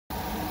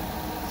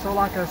So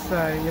like I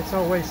say, it's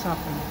always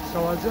something.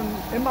 So I was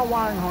in my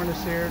wiring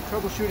harness here,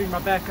 troubleshooting my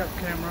backup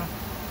camera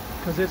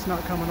because it's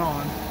not coming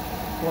on.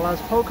 While I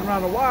was poking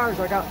around the wires,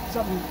 I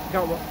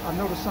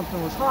noticed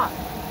something was hot.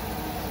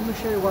 So let me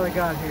show you what I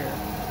got here.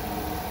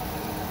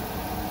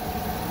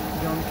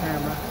 Get on the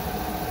camera.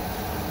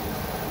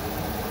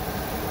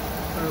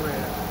 Where are we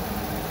at?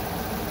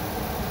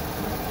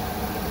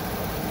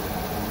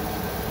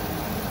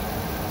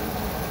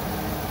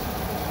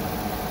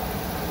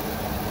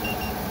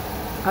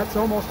 That's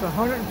almost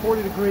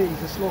 140 degrees,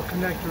 this little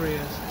connector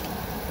is.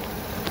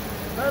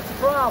 That's the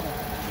problem.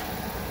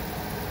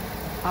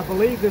 I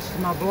believe this is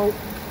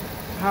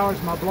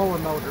powers my blower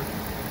motor.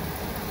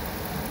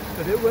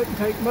 But it wouldn't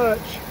take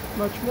much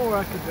more.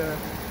 I could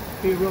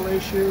be a real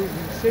issue. You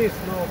can see it's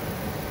a little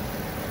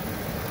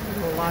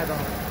light on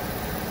it.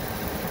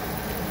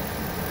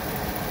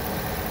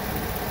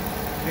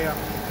 Yeah.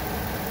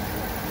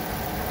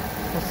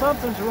 Well,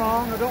 something's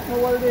wrong. I don't know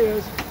what it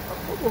is.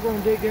 We're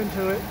going to dig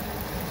into it.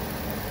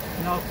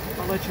 And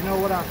I'll let you know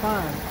what I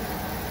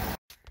find.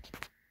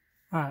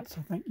 Alright, so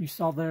I think you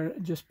saw there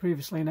just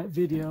previously in that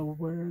video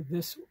where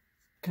this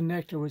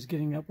connector was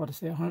getting up,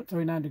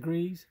 139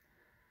 degrees.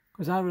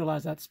 Because I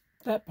realize that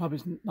probably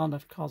is not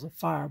enough to cause a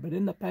fire, but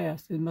in the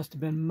past it must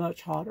have been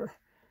much hotter.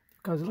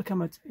 Because look how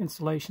much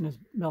insulation has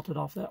melted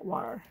off that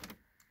wire.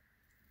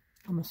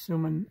 I'm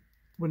assuming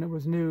when it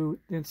was new,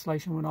 the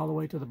insulation went all the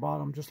way to the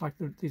bottom, just like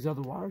these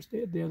other wires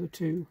did, the other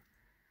two.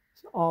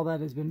 So all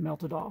that has been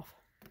melted off.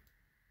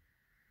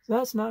 So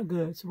that's not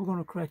good, so we're going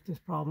to correct this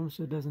problem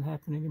so it doesn't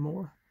happen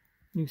anymore.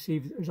 You can see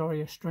there's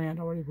already a strand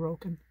already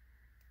broken,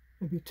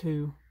 maybe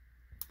two.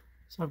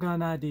 So I've got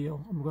an idea.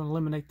 I'm going to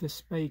eliminate this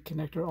spade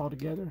connector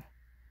altogether.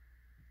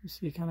 You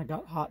see it kind of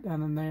got hot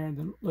down in there, and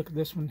then look at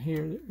this one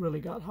here that really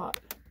got hot.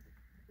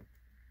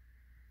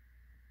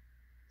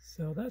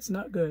 So that's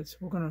not good, so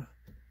we're going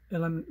to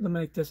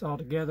eliminate this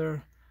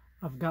altogether.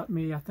 I've got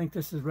I think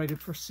this is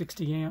rated for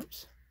 60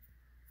 amps.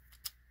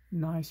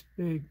 Nice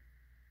big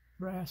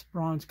brass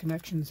bronze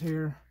connections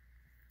here.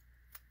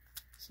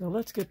 So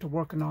let's get to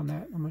working on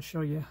that. I'm going to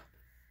show you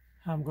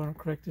how I'm going to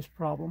correct this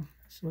problem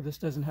so this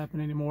doesn't happen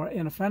anymore.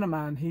 And a friend of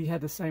mine, he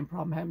had the same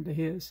problem happen to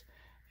his.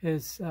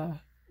 His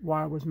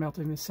wire was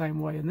melting the same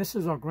way. And this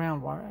is our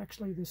ground wire,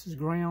 actually. This is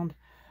ground,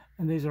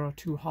 and these are our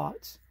two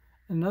hots.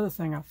 Another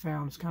thing I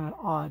found is kind of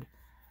odd.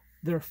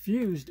 They're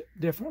fused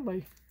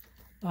differently.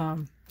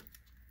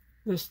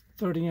 This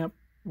 30 amp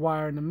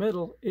wire in the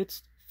middle,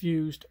 it's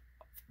fused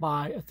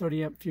by a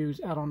 30 amp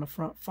fuse out on the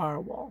front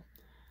firewall,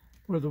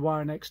 where the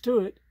wire next to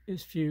it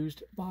is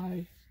fused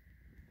by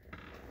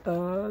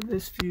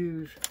this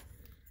fuse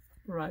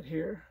right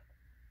here.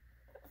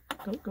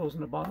 It goes in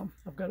the bottom.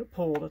 I've got it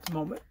pulled at the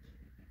moment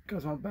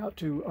because I'm about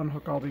to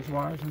unhook all these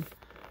wires and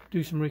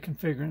do some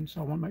reconfiguring, so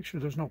I want to make sure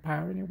there's no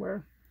power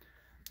anywhere.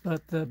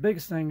 But the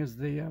biggest thing is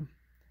the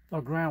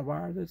ground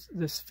wire.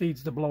 This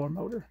feeds the blower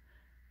motor,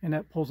 and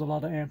that pulls a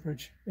lot of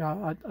amperage.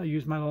 I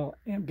used my little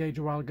amp gauge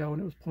a while ago,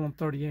 and it was pulling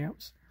 30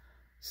 amps.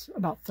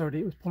 Not 30,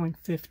 it was pulling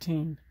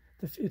 15.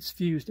 It's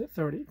fused at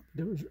 30,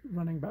 but it was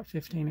running about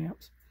 15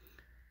 amps.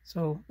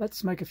 So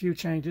let's make a few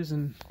changes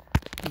and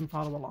you can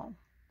follow along.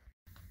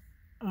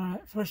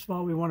 Alright, first of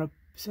all, we want to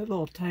set a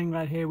little tang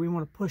right here. We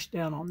want to push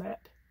down on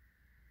that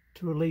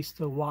to release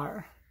the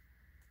wire.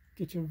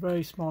 Get your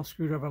very small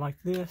screwdriver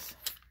like this.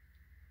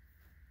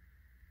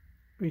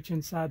 Reach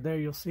inside there,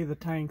 you'll see the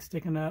tang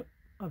sticking up.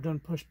 I've done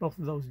push both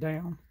of those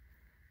down.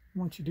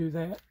 Once you do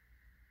that,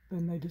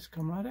 then they just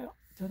come right out.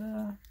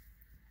 Ta-da!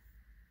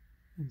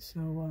 And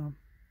so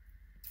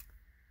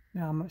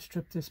now I'm going to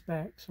strip this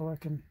back so I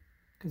can,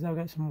 because I've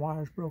got some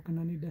wires broken,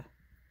 I need to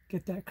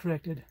get that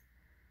corrected.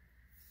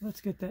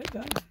 Let's get that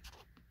done.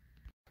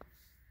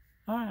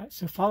 Alright,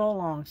 so follow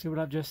along, see what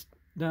I've just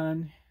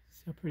done.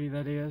 See how pretty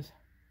that is.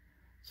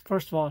 So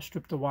first of all, I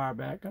stripped the wire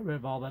back, got rid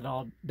of all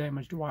that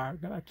damaged wire,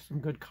 got back to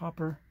some good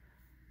copper.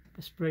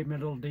 I sprayed me a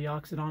little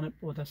deoxit on it.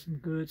 Boy, that's some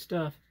good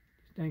stuff.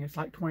 Dang, it's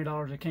like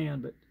 $20 a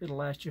can, but it'll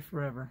last you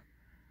forever.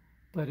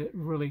 But it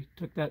really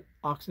took that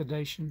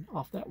oxidation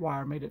off that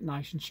wire, made it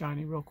nice and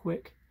shiny real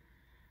quick.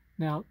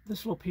 Now,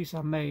 this little piece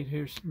I made,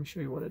 let me show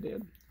you what I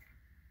did.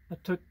 I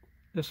took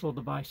this little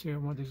device here,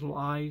 one of these little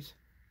eyes,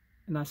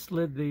 and I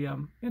slid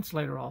the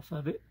insulator off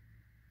of it,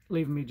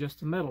 leaving me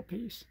just a metal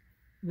piece.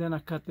 Then I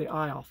cut the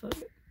eye off of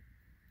it.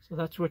 So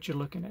that's what you're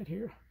looking at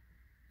here.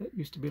 That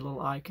used to be a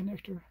little eye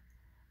connector.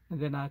 And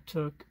then I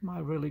took my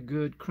really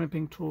good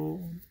crimping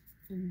tool.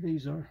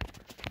 And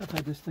I've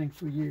had this thing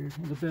for years.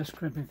 One of the best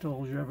crimping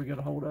tools you ever get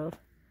a hold of.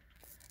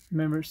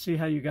 Remember, see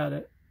how you got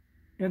it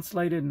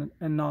insulated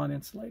and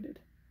non-insulated.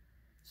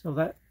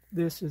 So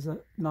this is a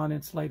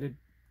non-insulated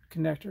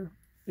connector.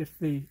 If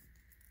the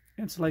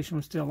insulation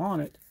was still on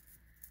it,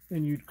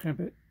 then you'd crimp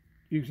it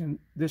using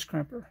this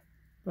crimper.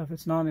 But if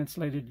it's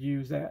non-insulated,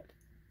 use that.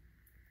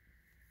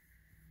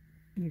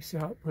 And you see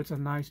how it puts a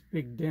nice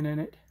big dent in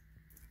it.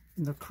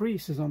 And the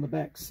crease is on the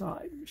back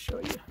side. Let me show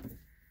you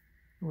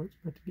where it's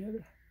put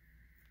together.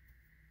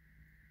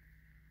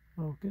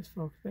 Focus,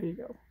 focus. There you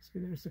go. See,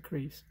 there's the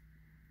crease.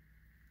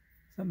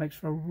 So That makes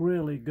for a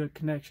really good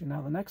connection.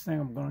 Now the next thing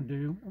I'm going to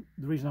do,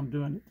 the reason I'm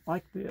doing it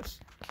like this,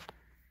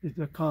 is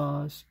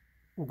because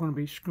we're going to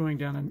be screwing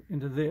down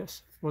into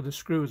this, where the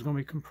screw is going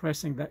to be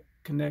compressing that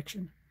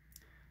connection.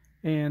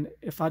 And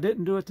if I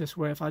didn't do it this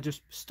way, if I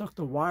just stuck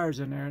the wires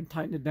in there and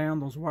tightened it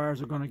down, those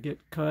wires are going to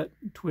get cut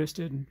and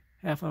twisted, and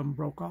half of them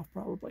broke off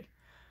probably.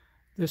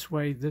 This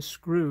way, this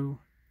screw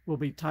will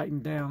be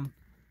tightened down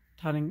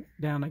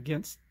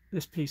against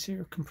this piece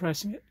here,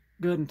 compressing it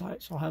good and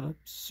tight, so I'll have a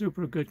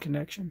super good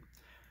connection.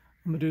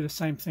 I'm going to do the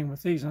same thing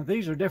with these. Now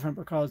these are different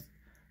because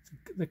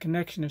the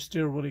connection is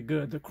still really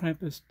good.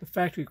 The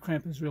factory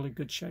crimp is really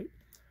good shape.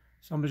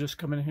 So I'm going to just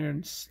come in here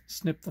and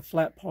snip the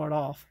flat part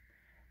off,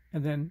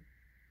 and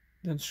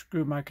then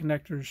screw my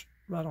connectors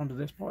right onto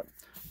this part.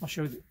 I'll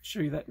show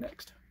you that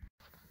next.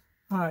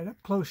 All right,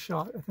 up close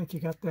shot. I think you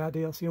got the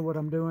idea. See what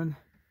I'm doing?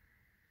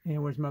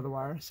 And where's my other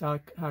wire? So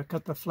I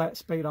cut the flat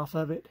spade off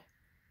of it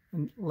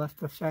and left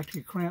the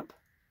factory crimp,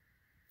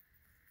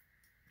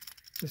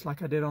 just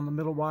like I did on the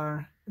middle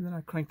wire, and then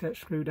I cranked that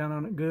screw down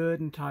on it good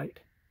and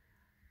tight.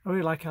 I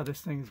really like how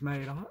this thing is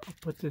made. I'll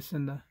put this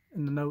in the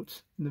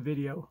notes in the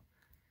video,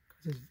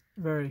 because it's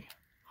very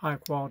high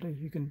quality.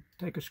 You can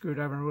take a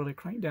screwdriver and really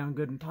crank down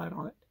good and tight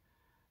on it.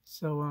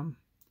 So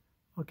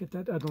I'll get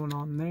that other one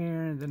on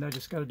there, and then I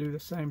just got to do the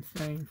same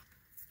thing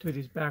to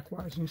these back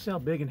wires. You can see how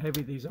big and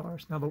heavy these are.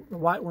 Now the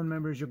white one,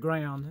 remember, is your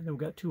ground, and then we've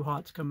got two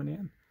hots coming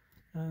in,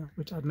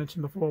 which I've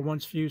mentioned before.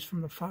 One's fused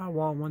from the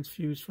firewall, one's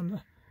fused from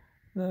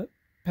the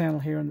panel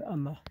here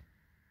on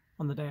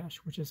the dash,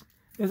 which is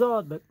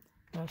odd, but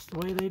that's the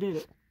way they did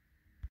it.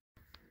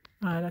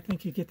 All right, I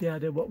think you get the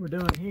idea of what we're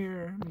doing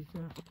here. Let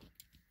me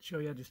show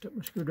you. I just took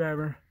my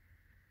screwdriver,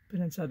 put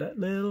it inside that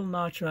little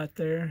notch right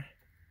there,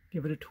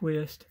 give it a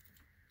twist,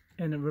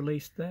 and then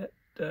release that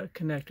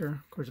connector.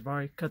 Of course, I've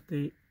already cut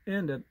the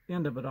end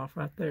of it off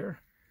right there.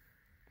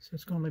 So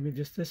it's going to leave me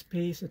just this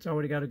piece. It's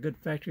already got a good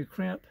factory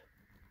crimp,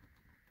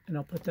 and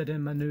I'll put that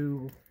in my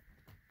new,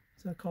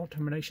 what's that called,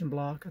 termination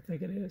block, I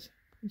think it is,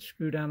 and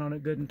screw down on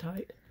it good and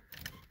tight.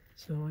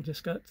 So I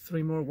just got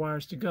 3 more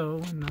wires to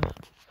go, and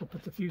I'll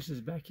put the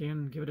fuses back in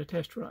and give it a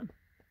test run.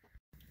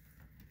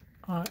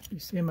 Alright, you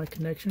see my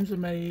connections are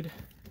made.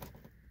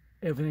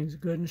 Everything's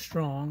good and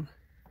strong.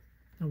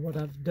 And what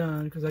I've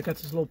done, because I got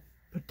this little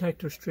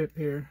protector strip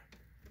here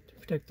to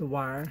protect the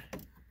wire,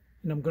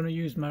 and I'm going to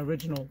use my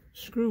original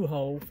screw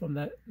hole from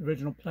that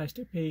original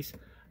plastic piece.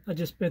 I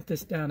just bent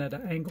this down at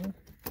an angle,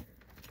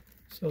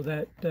 so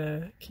that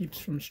keeps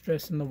from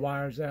stressing the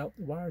wires out.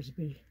 The wires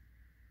be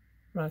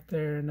right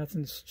there,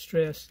 nothing's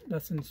stressed,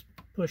 nothing's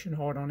pushing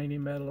hard on any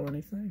metal or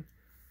anything.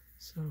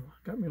 So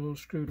I got me a little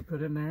screw to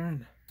put in there,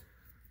 and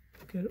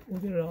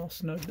we'll get it all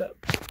snugged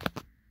up.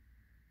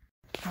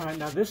 All right,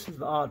 now this is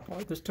the odd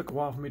part. This took a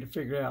while for me to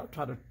figure out,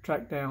 try to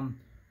track down.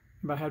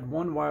 I had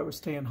one wire that was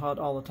staying hot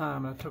all the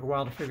time, and it took a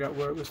while to figure out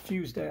where it was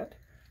fused at.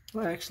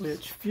 Well, actually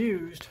it's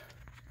fused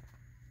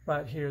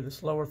right here,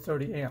 this lower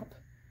 30 amp.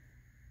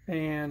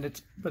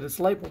 But it's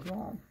labeled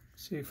wrong.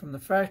 See, from the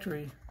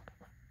factory,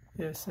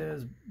 it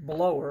says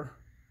blower.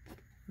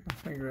 My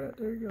finger out,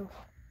 there you go.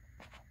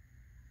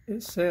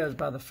 It says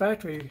by the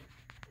factory,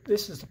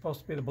 this is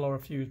supposed to be the blower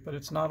fuse, but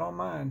it's not on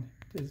mine.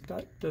 It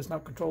does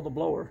not control the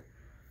blower.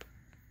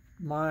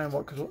 Mine,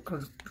 what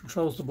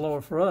controls the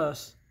blower for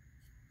us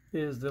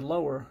is the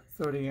lower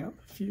 30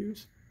 amp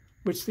fuse,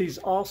 which these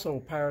also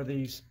power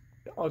these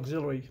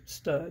auxiliary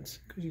studs.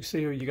 Because you see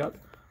here, you got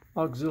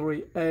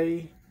auxiliary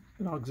A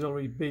and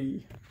auxiliary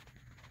B.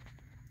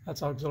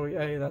 That's auxiliary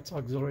A, that's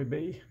auxiliary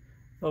B.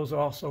 Those are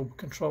also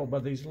controlled by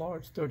these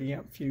large 30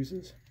 amp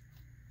fuses.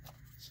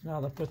 So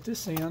now that I put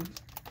this in,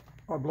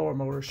 our blower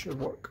motor should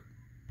work.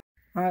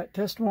 All right,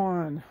 test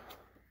one.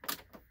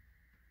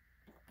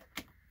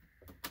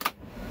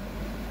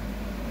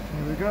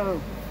 Here we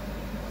go.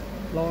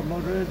 Blower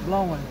motor is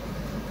blowing.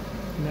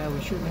 Now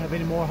we shouldn't have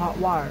any more hot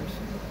wires.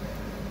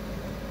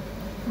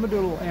 I'm gonna do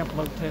a little amp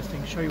load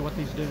testing, show you what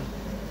these do.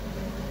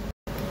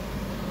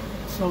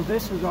 So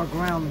this is our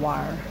ground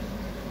wire.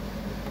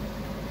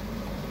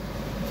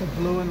 It's a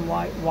blue and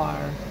white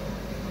wire.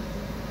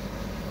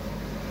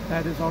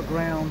 That is our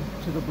ground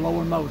to the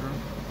blower motor.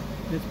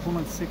 It's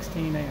pulling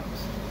 16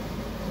 amps.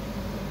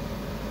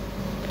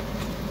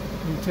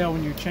 You can tell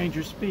when you change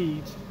your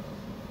speeds,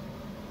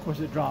 of course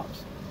it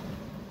drops.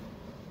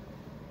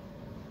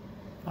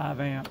 5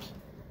 amps.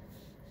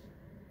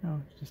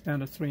 No, it's just down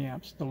to 3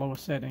 amps, the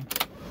lowest setting.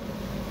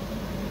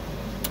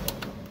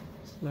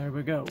 So there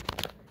we go.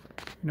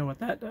 You know what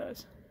that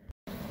does.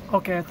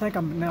 Okay, I think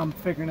I'm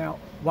figuring out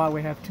why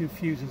we have 2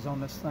 fuses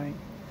on this thing.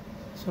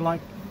 So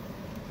like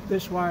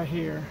this wire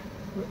here,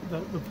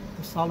 the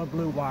solid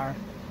blue wire,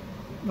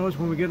 notice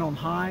when we get on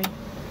high,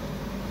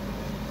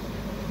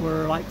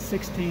 we're like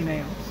 16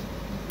 amps.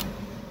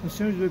 As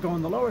soon as we go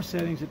in the lower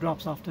settings, it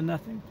drops off to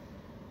nothing.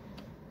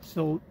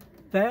 So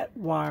that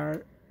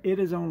wire, it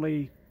is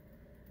only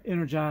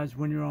energized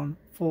when you're on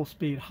full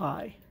speed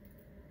high.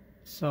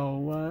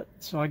 So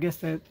I guess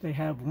that they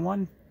have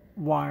one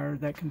wire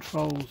that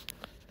controls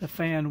the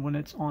fan when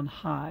it's on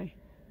high.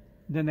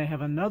 Then they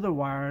have another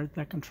wire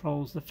that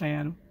controls the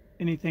fan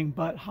anything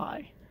but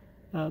high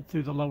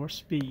through the lower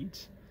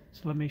speeds.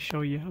 So let me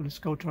show you. Let's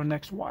go to our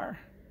next wire.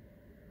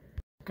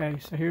 Okay,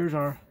 so here's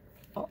our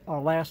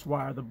last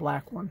wire, the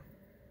black one.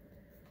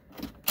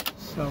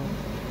 So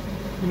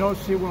you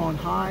notice here we're on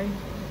high.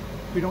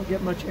 We don't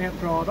get much amp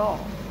draw at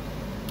all.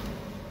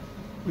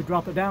 We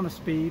drop it down a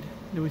speed,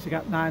 then we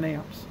got 9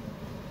 amps.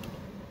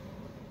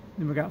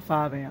 Then we got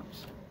 5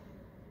 amps.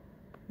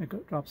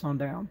 It drops on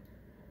down.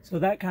 So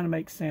that kind of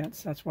makes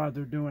sense. That's why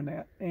they're doing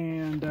that.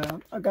 And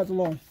I got the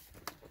little,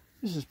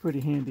 this is pretty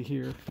handy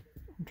here.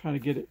 I'm trying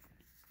to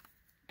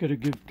get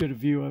a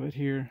view of it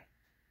here.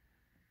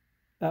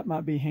 That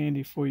might be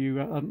handy for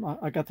you.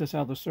 I got this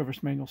out of the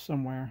service manual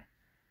somewhere.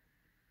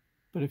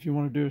 But if you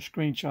want to do a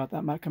screenshot,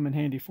 that might come in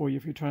handy for you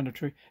if you're trying to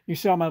trick. You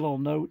see all my little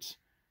notes?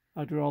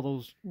 I drew all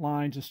those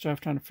lines and stuff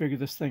trying to figure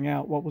this thing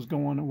out, what was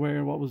going and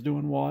where, what was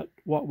doing what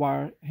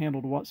wire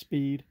handled what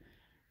speed.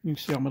 You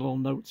can see all my little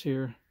notes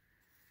here.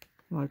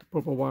 Like the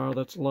purple wire,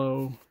 that's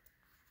low.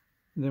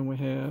 And then we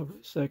have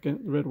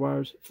second, the red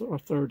wire's our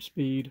third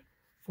speed.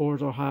 4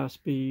 is our high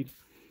speed.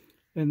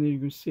 And then you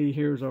can see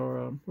here's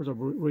our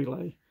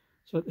relay.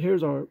 So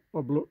here's our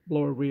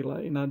blower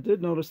relay. And I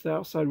did notice the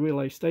outside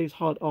relay stays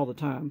hot all the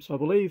time. So I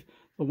believe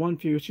the one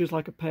fuse, just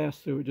like a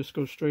pass-through, it just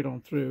goes straight on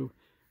through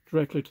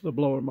directly to the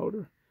blower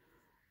motor.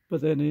 But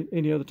then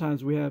any other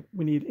times we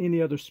need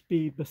any other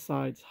speed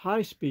besides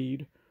high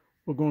speed,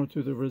 we're going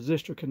through the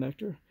resistor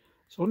connector.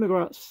 So let me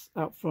go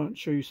out front and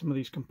show you some of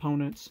these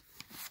components.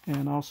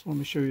 And also let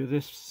me show you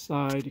this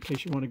side in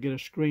case you want to get a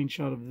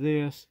screenshot of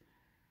this.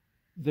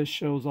 This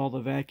shows all the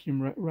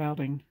vacuum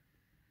routing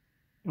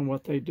and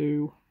what they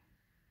do.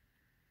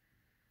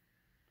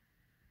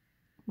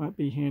 Might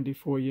be handy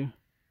for you.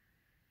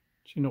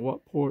 So you know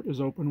what port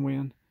is open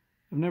when.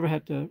 I've never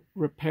had to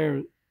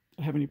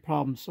have any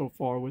problems so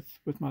far with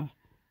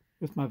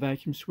my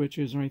vacuum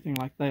switches or anything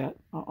like that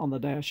on the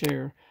dash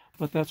air.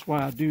 But that's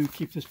why I do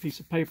keep this piece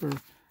of paper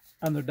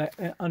under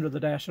the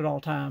dash at all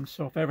times.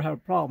 So if I ever have a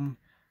problem,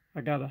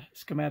 I got a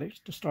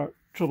schematic to start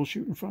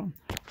troubleshooting from.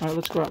 All right,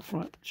 let's go out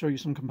front, show you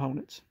some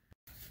components.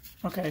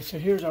 Okay, so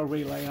here's our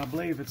relay. I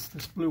believe it's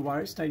this blue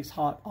wire. It stays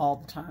hot all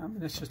the time,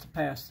 and it's just a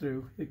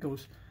pass-through. It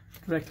goes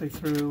directly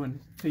through and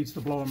feeds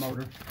the blower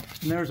motor.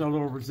 And there's our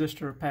little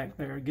resistor pack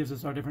there. It gives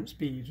us our different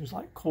speeds. There's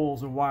like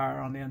coils of wire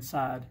on the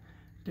inside,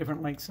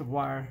 different lengths of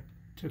wire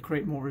to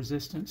create more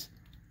resistance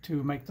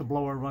to make the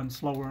blower run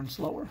slower and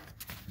slower.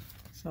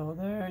 So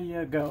there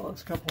you go.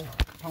 There's a couple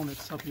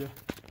components to help you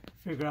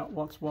figure out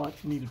what's what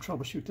if you need to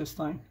troubleshoot this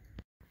thing.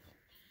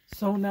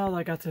 So now that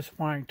I got this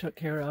wiring took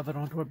care of, I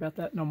don't have to worry about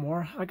that no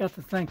more. I got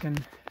to thinking,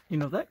 you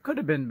know, that could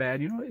have been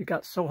bad. You know, it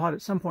got so hot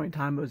at some point in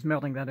time it was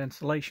melting that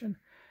insulation.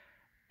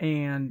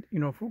 And, you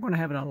know, if we're going to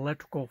have an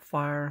electrical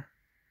fire,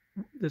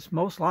 it's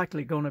most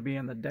likely going to be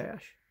in the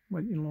dash.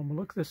 When, you know,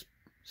 look at this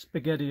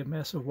spaghetti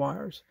mess of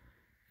wires.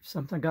 If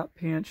something got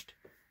pinched,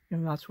 you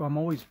know, that's why I'm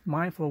always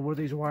mindful of where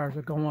these wires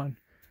are going.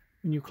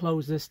 When you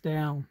close this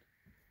down,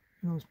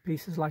 you know, those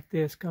pieces like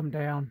this come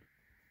down.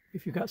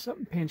 If you got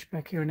something pinched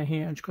back here in the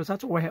hinge, because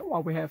that's why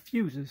we have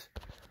fuses.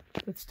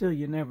 But still,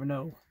 you never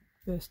know.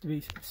 Best to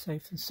be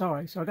safe than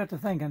sorry. So I got to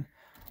thinking,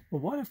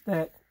 well, what if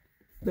that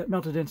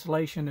melted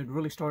insulation had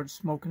really started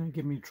smoking and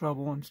giving me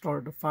trouble and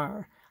started a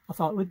fire? I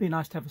thought it would be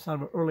nice to have a sort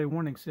of an early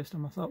warning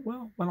system. I thought,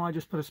 well, why don't I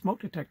just put a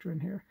smoke detector in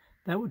here?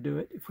 That would do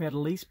it. If we had the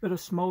least bit of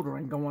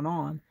smoldering going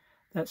on,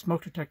 that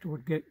smoke detector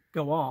would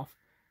go off,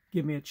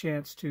 give me a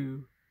chance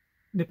to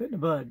nip it in the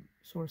bud,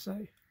 so to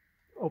say.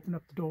 Open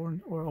up the door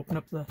or open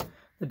up the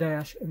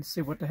dash and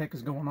see what the heck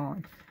is going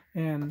on.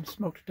 And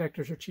smoke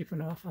detectors are cheap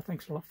enough. I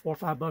think it's like $4 or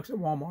 $5 at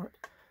Walmart.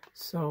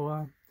 So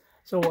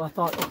I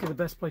thought, okay, the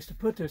best place to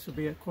put this would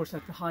be, of course,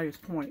 at the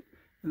highest point.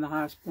 And the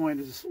highest point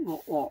is this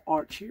little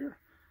arch here.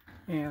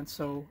 And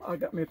so I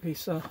got me a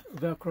piece of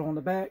Velcro on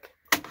the back.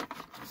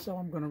 So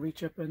I'm going to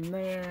reach up in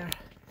there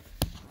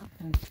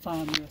and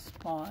find me a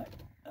spot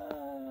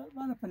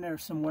right up in there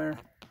somewhere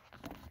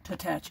to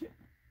attach it.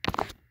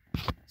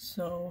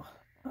 So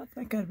I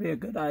think that'd be a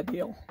good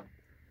idea.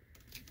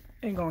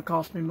 Ain't gonna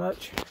cost me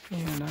much,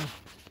 and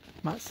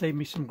might save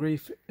me some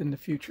grief in the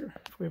future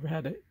if we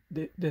ever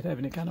did have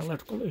any kind of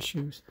electrical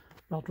issues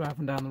while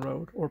driving down the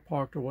road or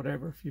parked or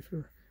whatever. If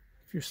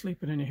you're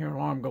sleeping and you hear an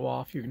alarm go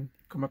off, you can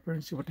come up here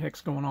and see what the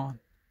heck's going on.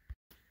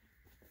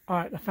 All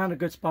right, I found a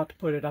good spot to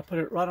put it. I put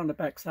it right on the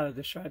back side of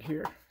this right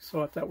here,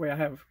 so if that way I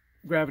have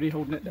gravity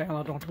holding it down,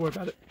 I don't have to worry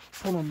about it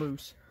pulling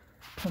loose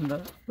from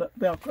the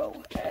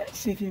Velcro. Let's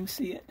see if you can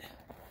see it.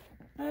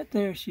 Right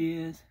there she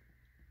is,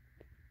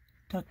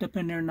 tucked up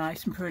in there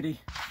nice and pretty.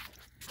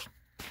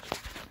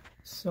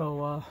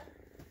 So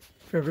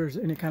if ever there's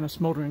any kind of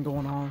smoldering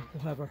going on,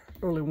 we'll have an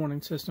early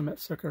warning system. That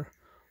sucker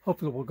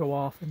hopefully will go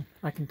off and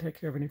I can take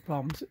care of any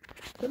problems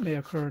that may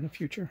occur in the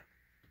future.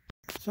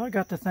 So I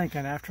got to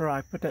thinking, after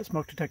I put that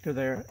smoke detector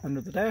there under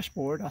the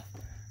dashboard,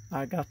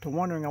 I got to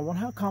wondering, I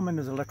wonder how common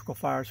is electrical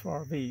fires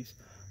for RVs.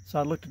 So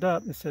I looked it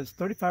up, and it says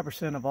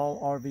 35% of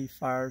all RV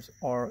fires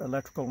are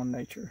electrical in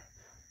nature.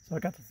 So I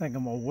got to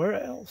thinking, well, where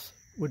else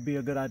would be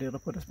a good idea to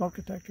put a smoke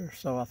detector.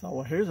 So I thought,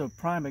 well, here's a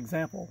prime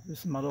example. This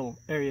is my little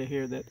area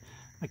here that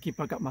I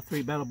got my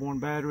 3 Battle-Born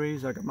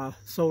batteries, I got my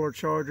solar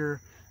charger,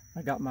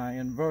 I got my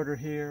inverter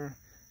here,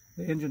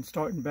 the engine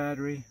starting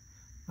battery.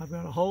 I've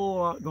got a whole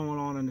lot going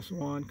on in this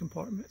one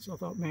compartment. So I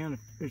thought, man,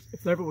 if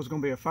there ever was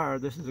going to be a fire,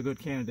 this is a good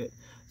candidate.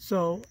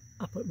 So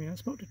I put me a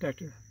smoke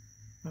detector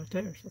right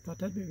there. So I thought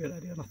that'd be a good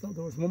idea. And I thought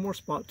there was one more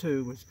spot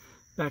too, was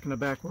back in the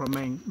back where our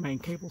main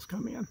cables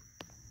come in.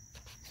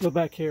 So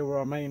back here where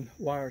our main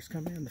wires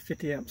come in, the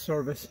 50 amp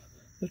service,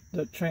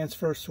 the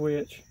transfer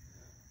switch,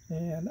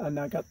 and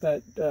I got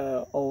that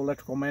old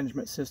electrical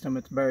management system.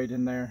 It's buried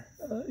in there,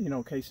 you know,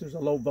 in case there's a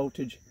low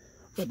voltage.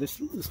 But this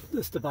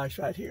device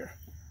right here,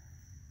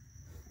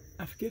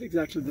 I forget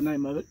exactly the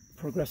name of it,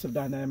 Progressive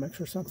Dynamics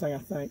or something, I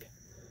think.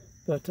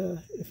 But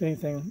if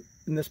anything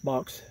in this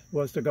box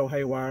was to go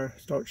haywire,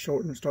 start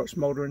shorting, start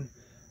smoldering,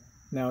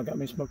 now I got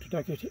me a smoke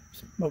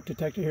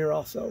detector here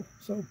also.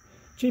 So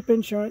cheap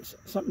insurance,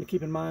 something to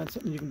keep in mind,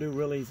 something you can do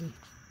real easy.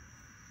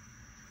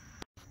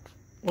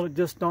 Well, it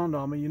just dawned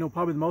on me, you know,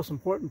 probably the most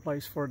important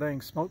place for a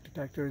dang smoke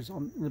detector is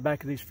on the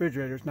back of these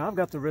refrigerators. Now I've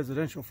got the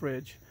residential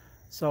fridge,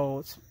 so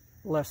it's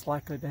less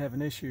likely to have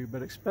an issue,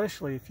 but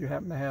especially if you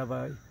happen to have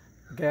a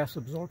gas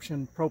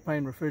absorption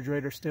propane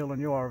refrigerator still in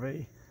your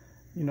RV,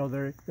 you know,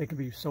 they can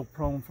be so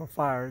prone for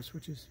fires,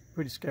 which is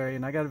pretty scary.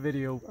 And I got a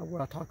video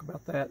where I talk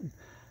about that and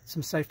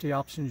some safety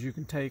options you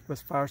can take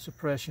with fire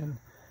suppression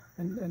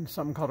and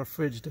something called a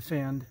fridge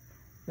defend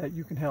that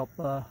you can help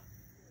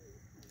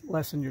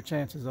lessen your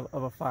chances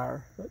of a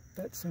fire. But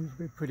that seems to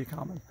be pretty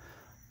common.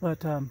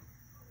 But I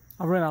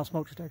ran out of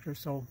smoke detectors,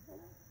 so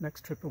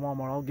next trip to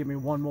Walmart I'll give me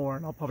one more,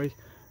 and I'll probably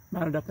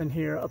mount it up in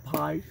here up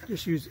high.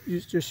 Just use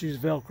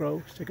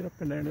Velcro, stick it up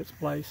in there in its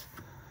place,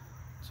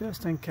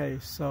 just in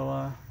case. So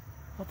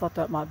I thought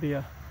that might be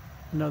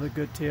another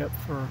good tip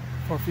for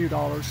a few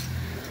dollars.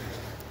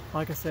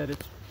 Like I said,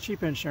 it's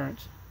cheap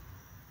insurance.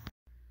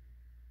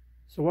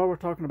 So while we're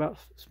talking about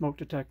smoke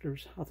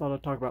detectors, I thought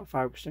I'd talk about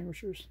fire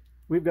extinguishers.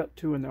 We've got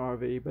 2 in the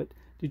RV, but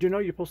did you know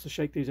you're supposed to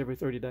shake these every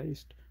 30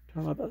 days?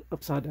 Turn them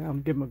upside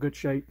down, give them a good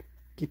shake,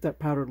 keep that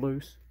powder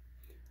loose.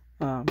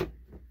 Don't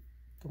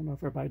know if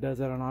everybody does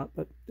that or not,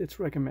 but it's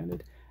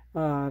recommended.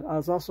 I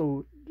was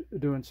also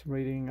doing some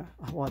reading.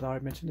 Well, I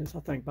already mentioned this. I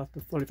think about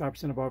the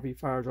 35% of RV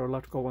fires are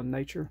electrical in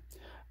nature.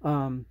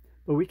 But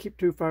we keep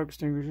 2 fire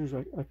extinguishers.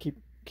 I keep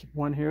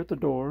one here at the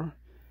door,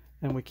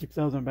 and we keep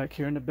the other one back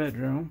here in the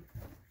bedroom,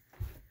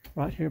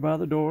 right here by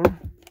the door.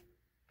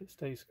 It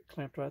stays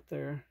clamped right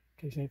there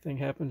in case anything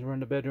happens. We're in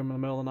the bedroom in the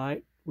middle of the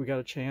night. We got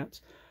a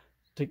chance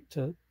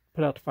to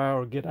put out the fire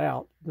or get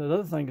out. The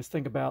other thing is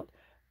think about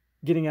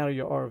getting out of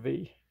your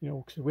RV. You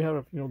know, because we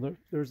have, you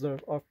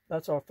know,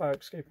 that's our fire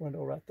escape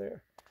window right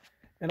there.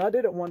 And I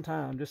did it one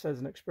time just as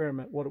an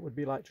experiment, what it would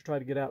be like to try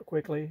to get out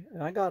quickly.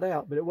 And I got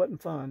out, but it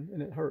wasn't fun,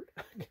 and it hurt.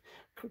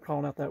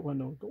 Crawling out that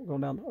window,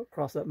 going down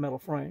across that metal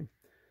frame.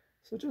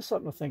 So just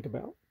something to think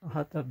about.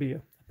 That'd be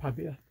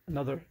probably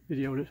another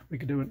video that we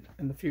could do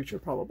in the future,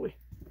 probably.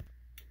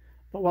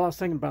 But while I was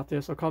thinking about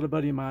this, I called a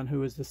buddy of mine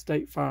who is the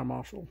state fire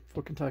marshal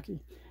for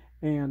Kentucky.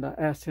 And I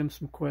asked him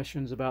some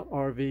questions about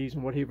RVs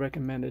and what he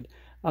recommended.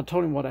 I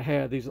told him what I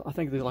had. I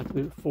think they're like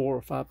 4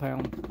 or 5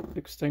 pound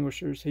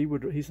extinguishers. He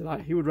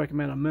said he would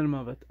recommend a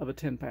minimum of a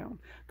 10 pound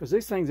because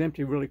these things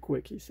empty really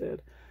quick, he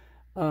said.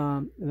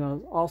 And I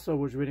also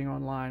was reading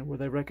online where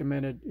they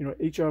recommended, you know,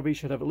 each RV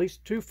should have at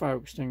least 2 fire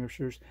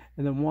extinguishers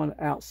and then 1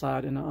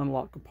 outside in an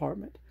unlocked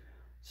compartment.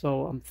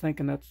 So I'm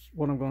thinking that's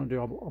what I'm going to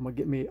do.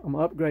 I'm gonna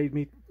upgrade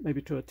me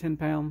maybe to a 10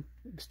 pound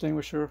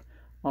extinguisher.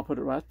 I'll put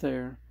it right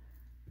there.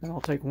 And I'll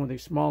take one of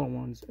these smaller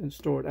ones and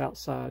store it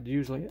outside.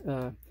 Usually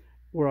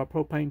where our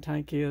propane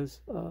tank is,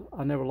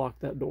 I never lock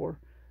that door.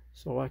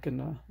 So I can,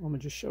 I'm gonna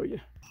just show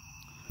you.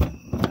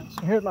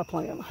 So here's my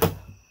plan.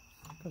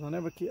 Because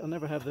I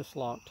never have this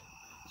locked.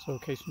 So in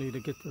case you need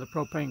to get to the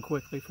propane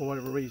quickly for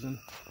whatever reason,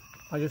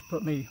 I just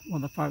put me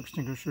one of the fire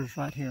extinguishers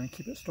right here and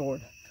keep it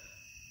stored.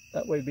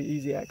 That way it'd be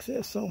easy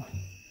access. So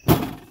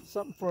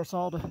something for us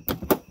all to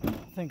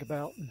think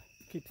about and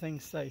keep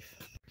things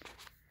safe.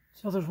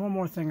 So there's one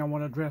more thing I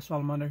want to address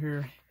while I'm under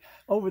here.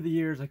 Over the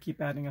years, I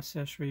keep adding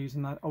accessories,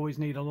 and I always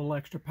need a little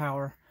extra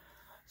power.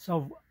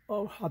 So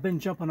I've been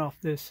jumping off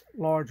this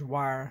large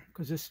wire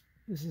because this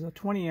is a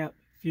 20 amp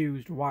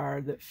fused wire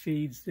that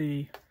feeds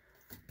the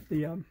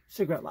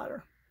cigarette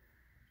lighter,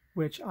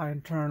 which I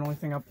in turn, only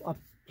thing I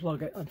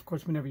plug it. Of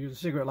course, we never use a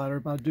cigarette lighter,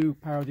 but I do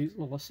power these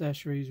little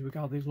accessories. We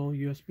got these little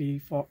USB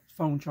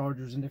phone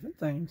chargers and different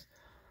things.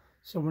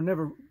 So we're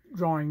never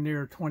drawing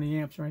near 20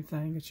 amps or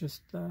anything. It's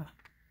just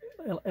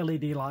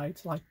LED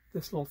lights like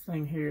this little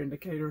thing here,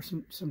 indicator,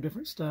 some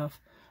different stuff.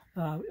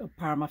 I'll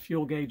power my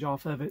fuel gauge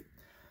off of it.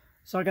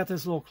 So I got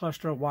this little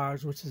cluster of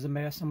wires, which is a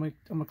mess. I'm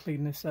gonna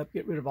clean this up,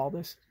 get rid of all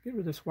this, get rid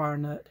of this wire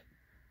nut.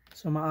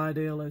 So my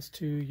ideal is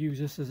to use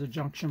this as a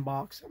junction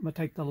box. I'm gonna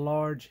take the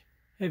large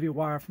heavy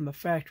wire from the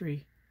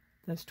factory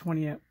that's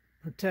 20 amp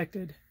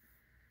protected,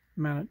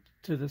 mount it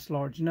to this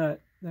large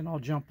nut, then I'll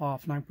jump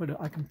off and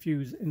I can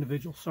fuse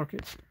individual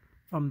circuits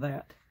from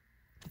that.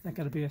 I think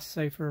that'll be a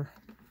safer,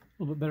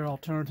 little bit better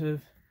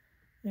alternative.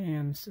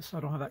 And so I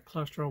don't have that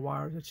cluster of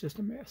wires. It's just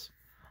a mess.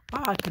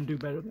 I can do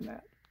better than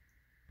that.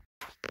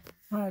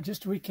 All right,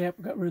 just to recap,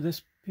 I got rid of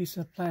this piece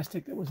of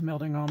plastic that was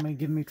melting on me,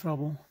 giving me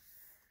trouble.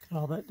 Got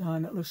all that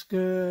done. It looks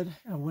good.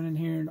 I went in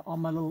here and all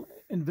my little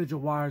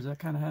individual wires, I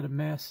kind of had a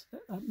mess.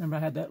 I remember I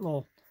had that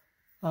little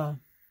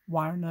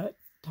wire nut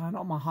tying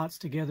all my hots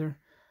together.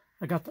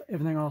 I got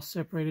everything all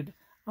separated.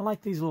 I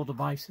like these little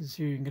devices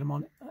here. You can get them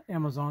on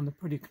Amazon.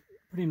 They're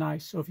pretty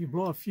nice. So if you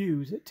blow a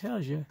fuse, it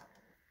tells you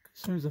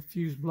as soon as the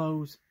fuse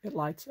blows, it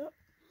lights up.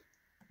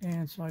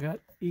 And so I got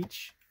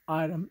each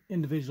item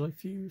individually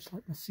fused,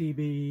 like my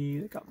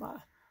CB. I got my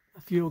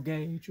fuel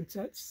gauge, which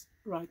that's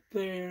right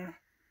there.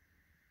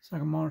 So I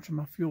can monitor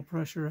my fuel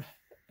pressure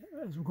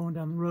as we're going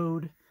down the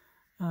road.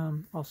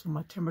 Also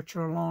my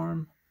temperature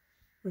alarm,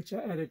 which I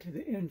added to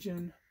the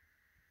engine.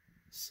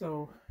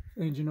 So if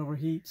the engine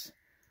overheats,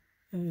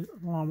 the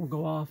alarm will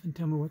go off and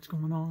tell me what's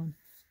going on.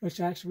 Which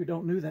actually we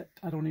don't need that.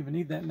 I don't even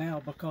need that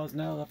now, because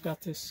now I've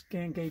got this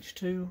Scan Gauge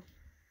 2,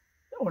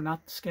 or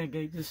not the Scan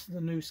Gauge, this is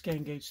the new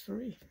Scan Gauge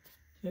 3.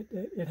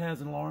 It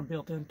has an alarm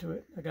built into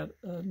it. I got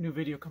a new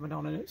video coming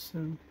on it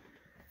soon.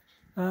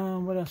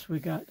 What else we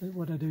got?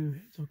 What I do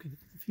is okay,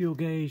 the fuel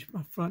gauge,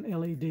 my front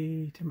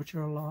LED,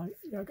 temperature light.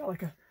 Yeah,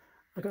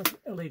 I got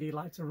LED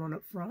lights that run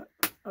up front.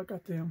 I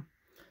got them.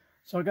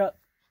 So I got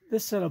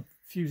this set of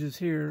fuses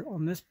here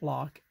on this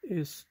block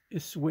is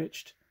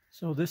switched.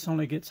 So this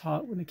only gets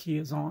hot when the key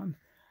is on.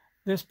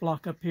 This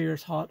block up here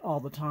is hot all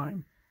the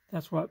time.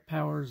 That's what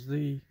powers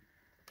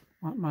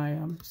my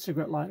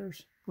cigarette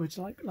lighters, which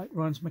like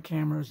runs my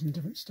cameras and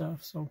different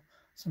stuff. So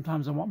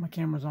sometimes I want my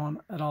cameras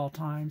on at all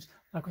times.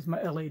 Like with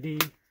my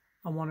LED,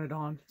 I want it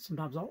on.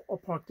 Sometimes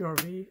I'll park the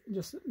RV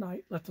just at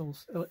night, let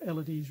those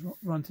LEDs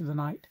run through the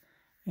night,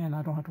 and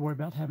I don't have to worry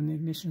about having the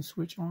ignition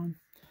switch on.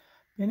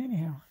 And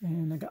anyhow,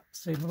 and I got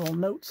saved little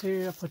notes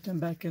here. I put them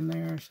back in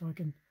there so I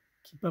can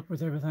keep up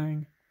with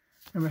everything.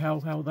 Remember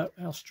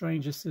how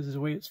strange this is, the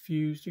way it's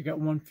fused. You got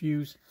one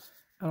fuse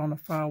out on the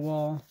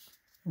firewall,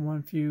 and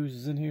one fuse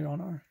is in here on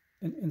our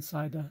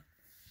inside the,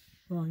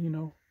 well, you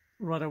know,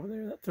 right over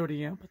there, that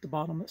 30 amp at the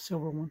bottom, that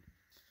silver one.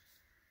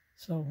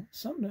 So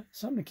something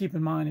to keep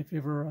in mind if you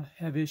ever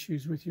have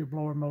issues with your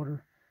blower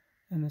motor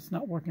and it's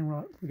not working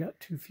right. We got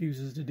 2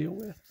 fuses to deal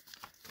with.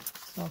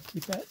 So I'll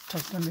keep that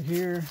tucked under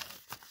here,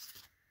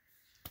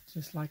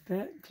 just like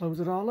that. Close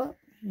it all up.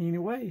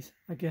 Anyways,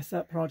 I guess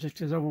that project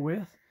is over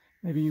with.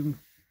 Maybe you can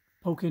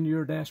poke into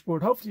your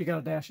dashboard. Hopefully you got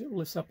a dash that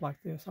lifts up like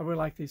this. I really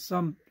like these.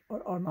 Some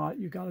are not.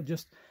 You got to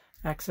just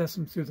access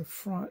them through the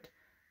front.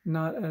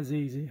 Not as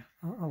easy.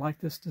 I like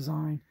this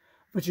design.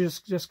 But you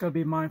just got to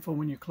be mindful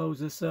when you close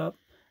this up.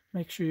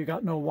 Make sure you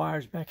got no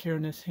wires back here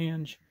in this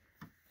hinge.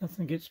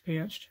 Nothing gets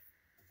pinched.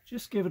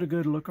 Just give it a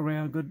good look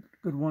around,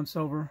 good once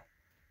over.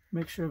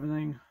 Make sure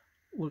everything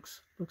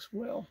looks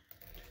well.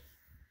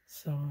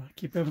 So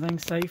keep everything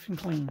safe and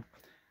clean.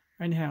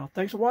 Anyhow,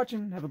 thanks for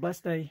watching. Have a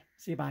blessed day.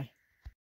 See you. Bye.